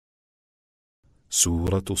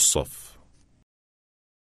سورة الصف.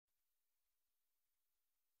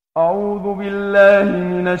 أعوذ بالله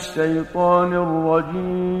من الشيطان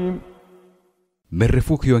الرجيم. Me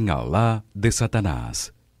refugio en Allah de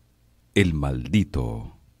Satanás, el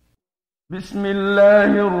maldito. بسم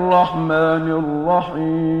الله الرحمن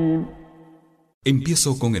الرحيم.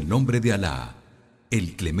 Empiezo con el nombre de Alá,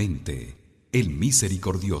 el Clemente, el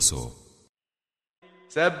Misericordioso.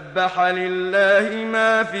 سبح لله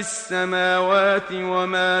ما في السماوات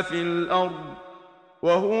وما في الأرض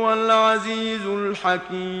وهو العزيز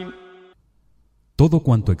الحكيم. Todo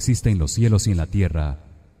cuanto existe en los cielos y en la tierra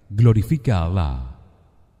glorifica a Alá,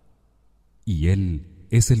 y Él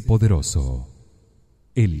es el poderoso,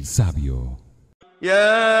 el sabio.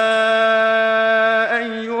 يا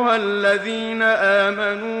أيها الذين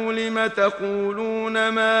آمنوا لم تقولون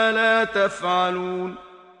ما لا تفعلون.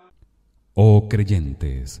 Oh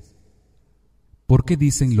creyentes, ¿por qué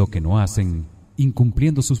dicen lo que no hacen,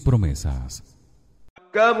 incumpliendo sus promesas?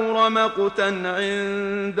 كبر مقتا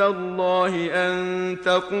عند الله أن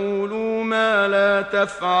تقولوا ما لا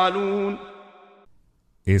تفعلون.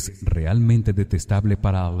 Es realmente detestable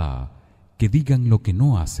para Allah que digan lo que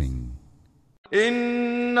no hacen.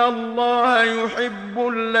 إن الله يحب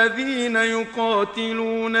الذين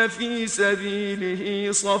يقاتلون في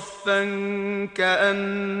سبيله صفا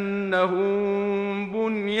كأنهم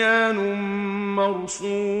بنيان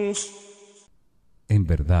مرصوص. En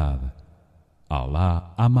verdad,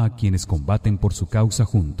 Allah ama a quienes combaten por su causa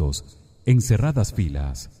juntos, en cerradas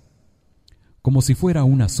filas, como si fuera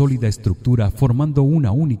una sólida estructura formando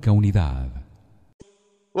una única unidad.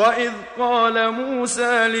 وإذ قال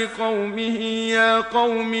موسى لقومه يا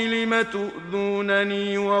قوم لم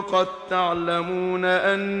تؤذونني وقد تعلمون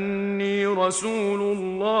أني رسول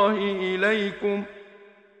الله إليكم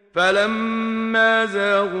فلما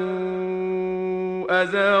زاغوا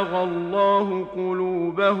أزاغ الله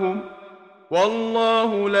قلوبهم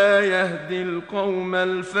والله لا يهدي القوم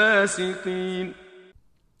الفاسقين.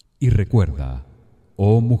 Y recuerda,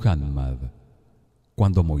 oh Muhammad,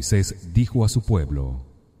 cuando Moisés dijo a su pueblo: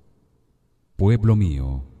 Pueblo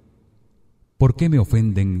mío, ¿por qué me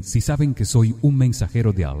ofenden si saben que soy un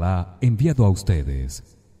mensajero de Alá enviado a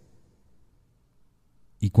ustedes?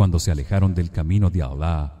 Y cuando se alejaron del camino de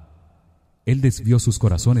Alá, Él desvió sus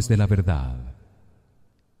corazones de la verdad.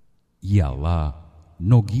 Y Alá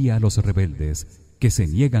no guía a los rebeldes que se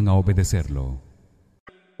niegan a obedecerlo.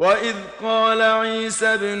 وإذ قال عيسى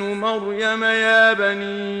ابن مريم يا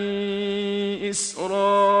بني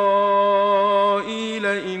إسرائيل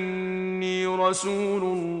إني رسول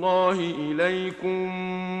الله إليكم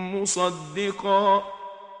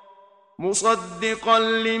مصدقا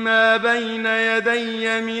لما بين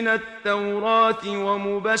يدي من التوراة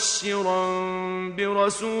ومبشرا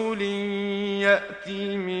برسول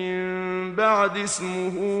يأتي من بعد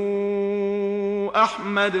اسمه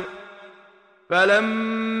أحمد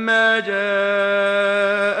فلما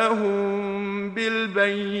جاءهم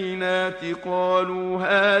بالبينات قالوا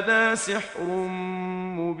هذا سحر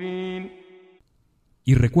مبين.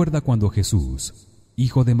 Y recuerda cuando Jesús,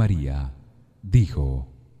 hijo de María, dijo: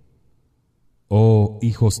 Oh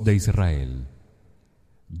hijos de Israel,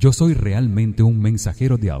 yo soy realmente un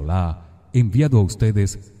mensajero de Alá enviado a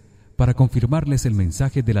ustedes para confirmarles el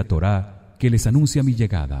mensaje de la Torá que les anuncia mi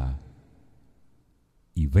llegada.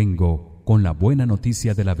 Y vengo con la buena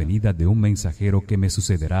noticia de la venida de un mensajero que me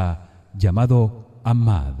sucederá, llamado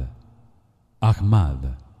Ahmad.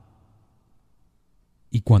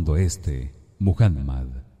 Y cuando Muhammad,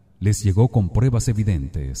 les llegó con pruebas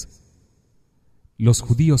evidentes, los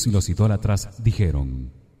judíos y los idólatras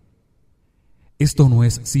dijeron: Esto no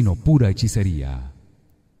es sino pura hechicería.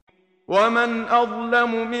 ومن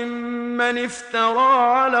أظلم ممن افترى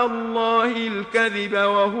على الله الكذب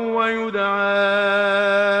وهو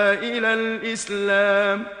يدعى إلى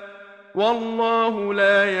الإسلام والله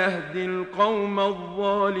لا يهدي القوم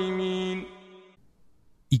الظالمين.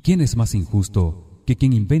 ¿Y quién es más injusto que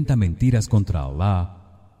quien inventa mentiras contra Allah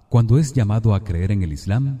cuando es llamado a creer en el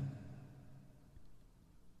Islam?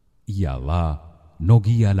 Y Allah no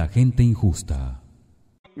guía a la gente injusta.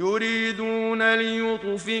 يريدون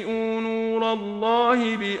ليطفئوا نور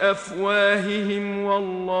الله بأفواههم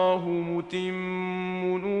والله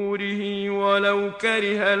متم نوره ولو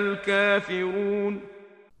كره الكافرون.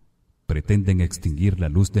 Pretenden extinguir la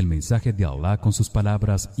luz del mensaje de Allah con sus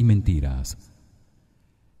palabras y mentiras.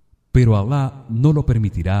 Pero Allah no lo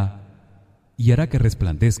permitirá y hará que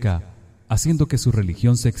resplandezca, haciendo que su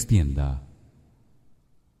religión se extienda,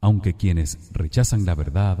 aunque quienes rechazan la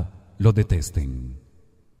verdad lo detesten.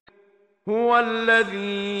 هو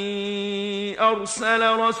الذي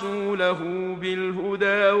أرسل رسوله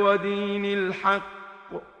بالهدى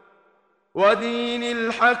ودين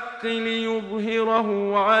الحق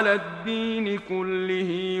ليظهره على الدين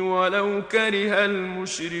كله ولو كره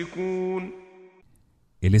المشركون.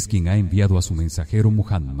 Él es quien ha enviado a su mensajero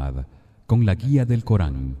Muhammad con la guía del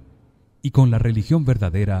Corán y con la religión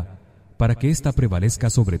verdadera para que ésta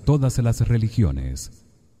prevalezca sobre todas las religiones,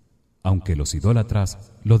 aunque los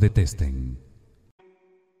idólatras lo detesten.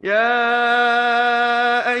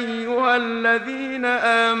 يا أيها الذين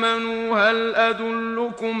آمنوا هل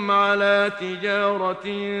أدلكم على تجارة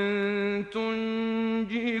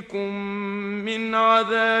تنجيكم من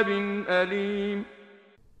عذاب أليم.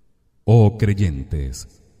 Oh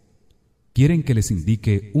creyentes, ¿quieren que les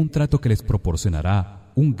indique un trato que les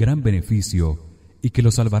proporcionará un gran beneficio y que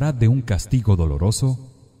los salvará de un castigo doloroso?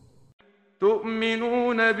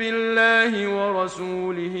 تؤمنون بالله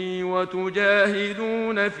ورسوله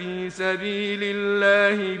وتجاهدون في سبيل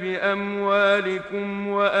الله بأموالكم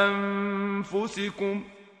وأنفسكم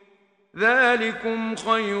ذلكم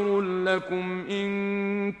خير لكم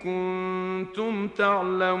إن كنتم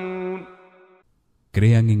تعلمون.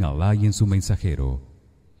 Crean en Allah y en su mensajero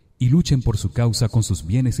y luchen por su causa con sus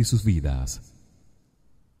bienes y sus vidas.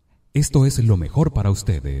 Esto es lo mejor para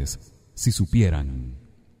ustedes, si supieran.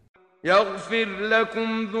 يغفر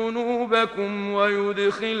لكم ذنوبكم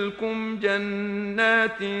ويدخلكم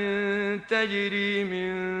جنات تجري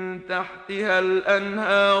من تحتها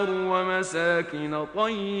الأنهار ومساكن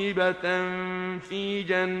طيبة في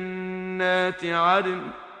جنات عدن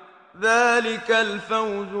ذلك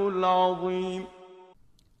الفوز العظيم.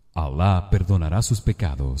 Allah perdonará sus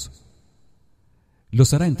pecados.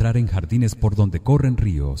 Los hará entrar en jardines por donde corren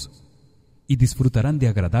ríos y disfrutarán de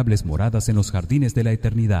agradables moradas en los jardines de la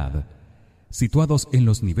eternidad, situados en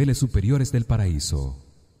los niveles superiores del paraíso.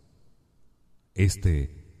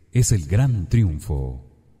 Este es el gran triunfo.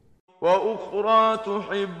 وأخرى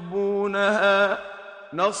تحبونها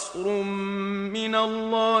نصر من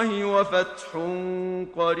الله وفتح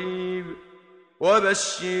قريب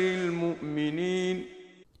وبشر المؤمنين.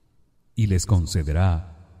 Y les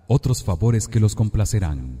concederá otros favores que los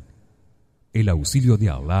complacerán, el auxilio de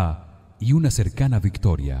Allah y una cercana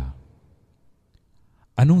victoria.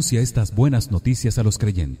 Anuncia estas buenas noticias a los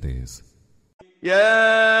creyentes.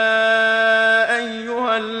 يا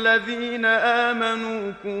أيها الذين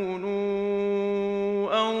آمنوا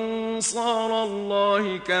كونوا أنصار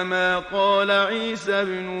الله كما قال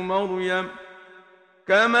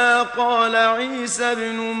عيسى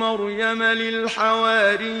ابن مريم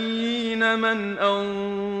للحواريين من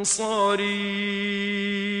أنصاري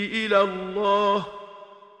إلى الله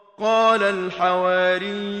قال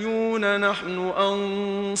الحواريون نحن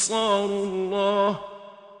أنصار الله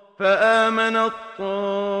فآمنت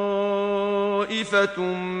طائفة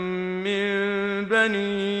من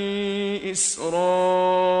بني إسرائيل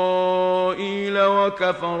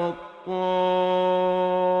وكفرت طائفة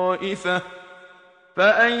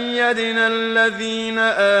فأيدنا الذين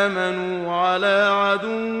آمنوا على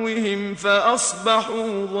عدوهم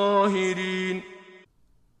فأصبحوا ظاهرين.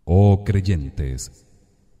 Oh creyentes,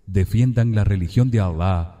 defiendan la religión de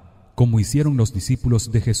Allah como hicieron los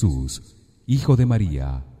discípulos de Jesús, hijo de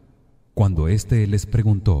María, cuando éste les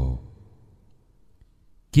preguntó: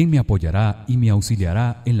 ¿Quién me apoyará y me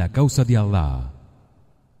auxiliará en la causa de Allah?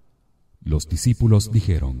 Los discípulos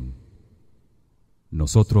dijeron: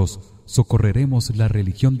 Nosotros socorreremos la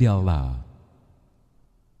religión de Allah.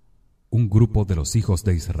 Un grupo de los hijos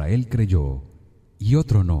de Israel creyó y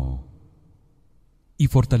otro no. Y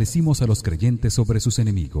fortalecimos a los creyentes sobre sus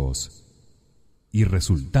enemigos y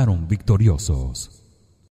resultaron victoriosos.